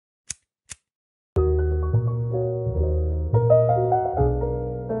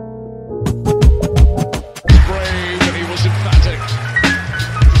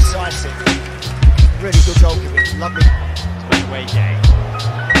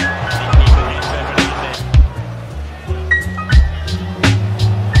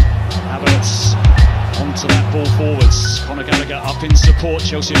support.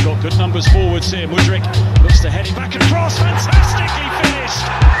 Chelsea have got good numbers forwards here. Mudryk looks to head it back across. Fantastically finished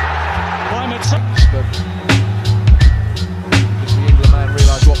by Matthijs. But the England man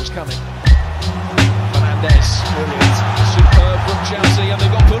realised what was coming. Fernández, brilliant, superb from Chelsea, and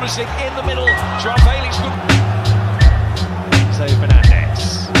they've got Pulisic in the middle. Joao Felix, good. Enzo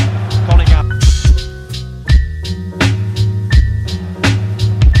Fernandez, conning up.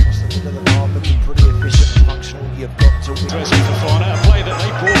 Across the middle of the park, looking pretty efficient and functional. You've got to win. Dressing for Fernández, a play that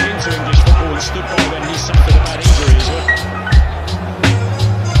they brought into English football and stood by when he suffered a bad injury as well.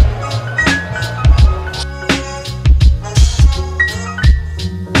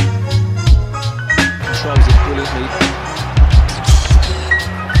 Controls it brilliantly.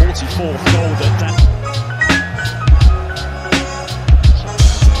 44th goal that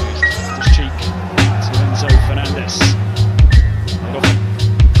his cheek to Enzo Fernandez.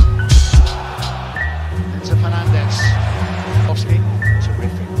 Enzo Fernandez.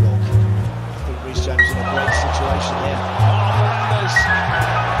 Terrific block. I think Reece James in a great situation there. Fernández.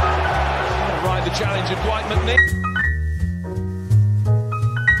 Ride the challenge of Dwight McNeil.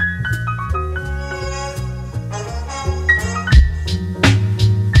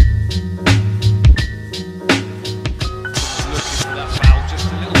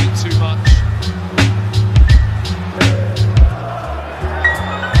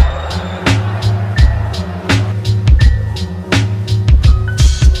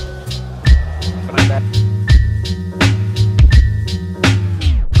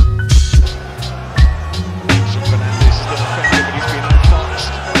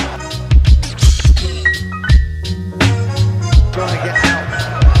 Trying to get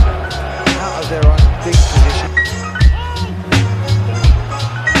out of their own big position.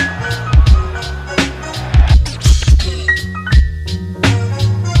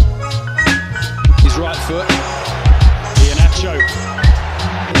 his right foot. Iheanacho.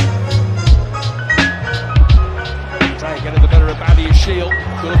 Getting the better of Badi's shield.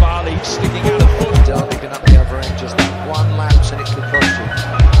 Koulibaly sticking out of foot. Darlington up the other end, just that one lapse and it could cost you.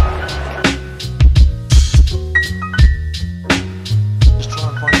 Just try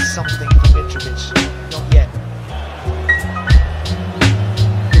and find something for Mitrovic. Not yet.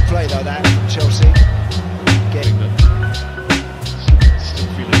 Good play though that from Chelsea. Getting them. Still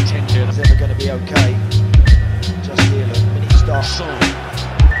feeling tension. It's ever going to be okay. Just here, look, the minute you start.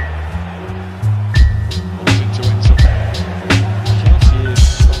 Into Enzo. Chelsea is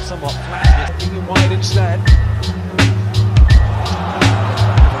somewhat flat. Thinking wide instead.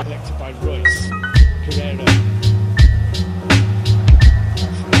 Collected by Royce. Pereira.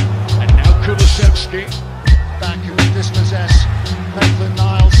 And now Kulusevski. Back who can dispossess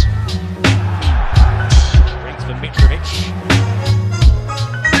Maitland-Niles. Brings for Mitrovic.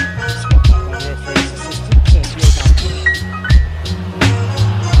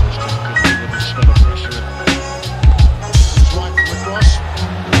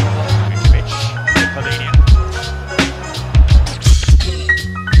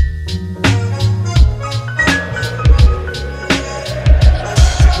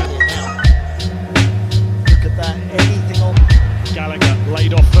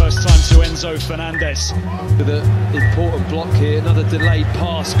 Laid off first time to Enzo Fernandez. With an important block here, another delayed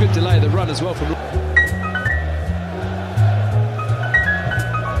pass, good delay of the run as well from.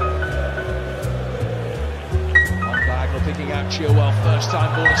 Diagonal picking out Chilwell, first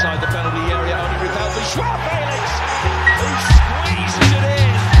time ball inside the penalty area, only without the Joao Felix, who squeezes it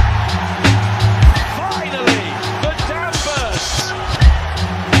in. Finally, the dam bursts.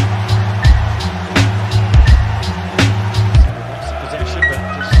 Possession, but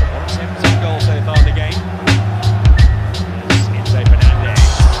just one attempt on goal so far in the game. Enzo Fernandez,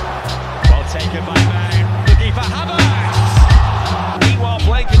 well taken by Mount, looking for Havertz. Meanwhile,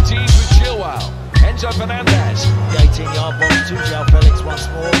 play continues with Chilwell. Enzo Fernandez. The 18-yard box to Joao Felix once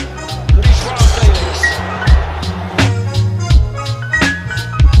more. Good is Joao Felix.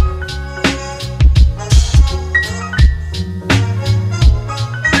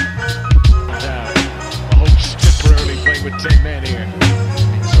 The Hawks temporarily playing with 10 men here.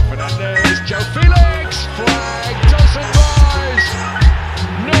 Enzo Fernandez, Joao Felix, flag doesn't rise.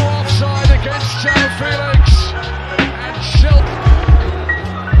 No offside against Joao Felix. And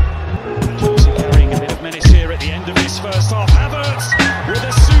Chelsea carrying a bit of menace here at the end of this first half. Havertz with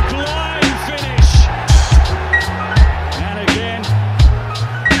a sublime finish. And again,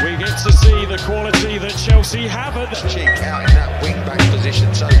 we get to see the quality that Chelsea have at the cheek out in that wing-back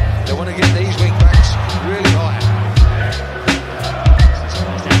position, so they want to get these wing-backs really high.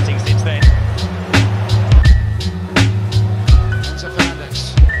 Since then. Enzo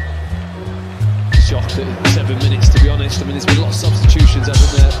Fernandez. Shocked at 7 minutes, to be honest. I mean, there's been a lot of substitutions.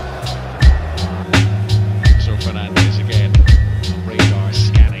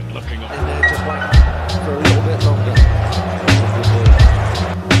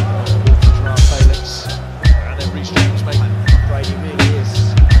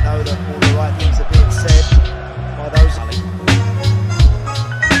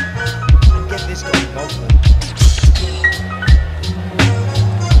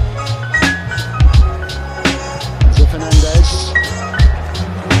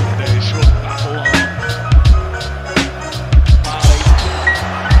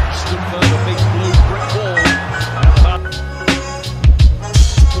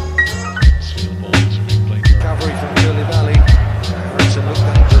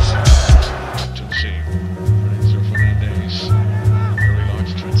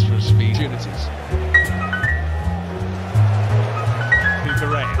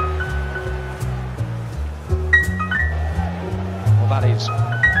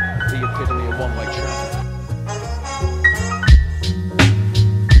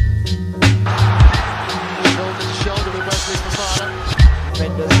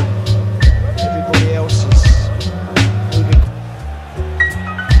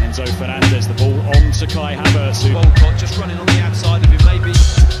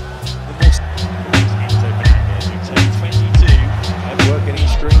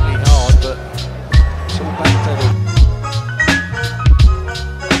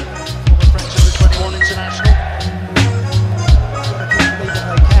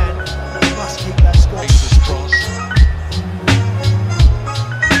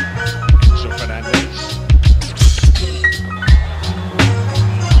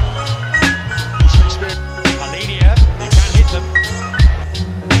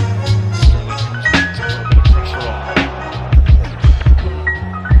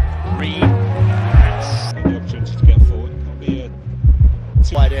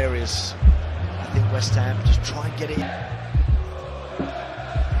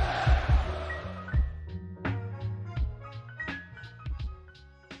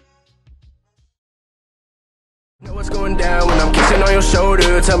 your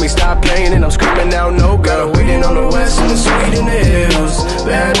shoulder, tell me stop playing, and I'm screaming out no go. Waiting on the west and the sweet in the hills.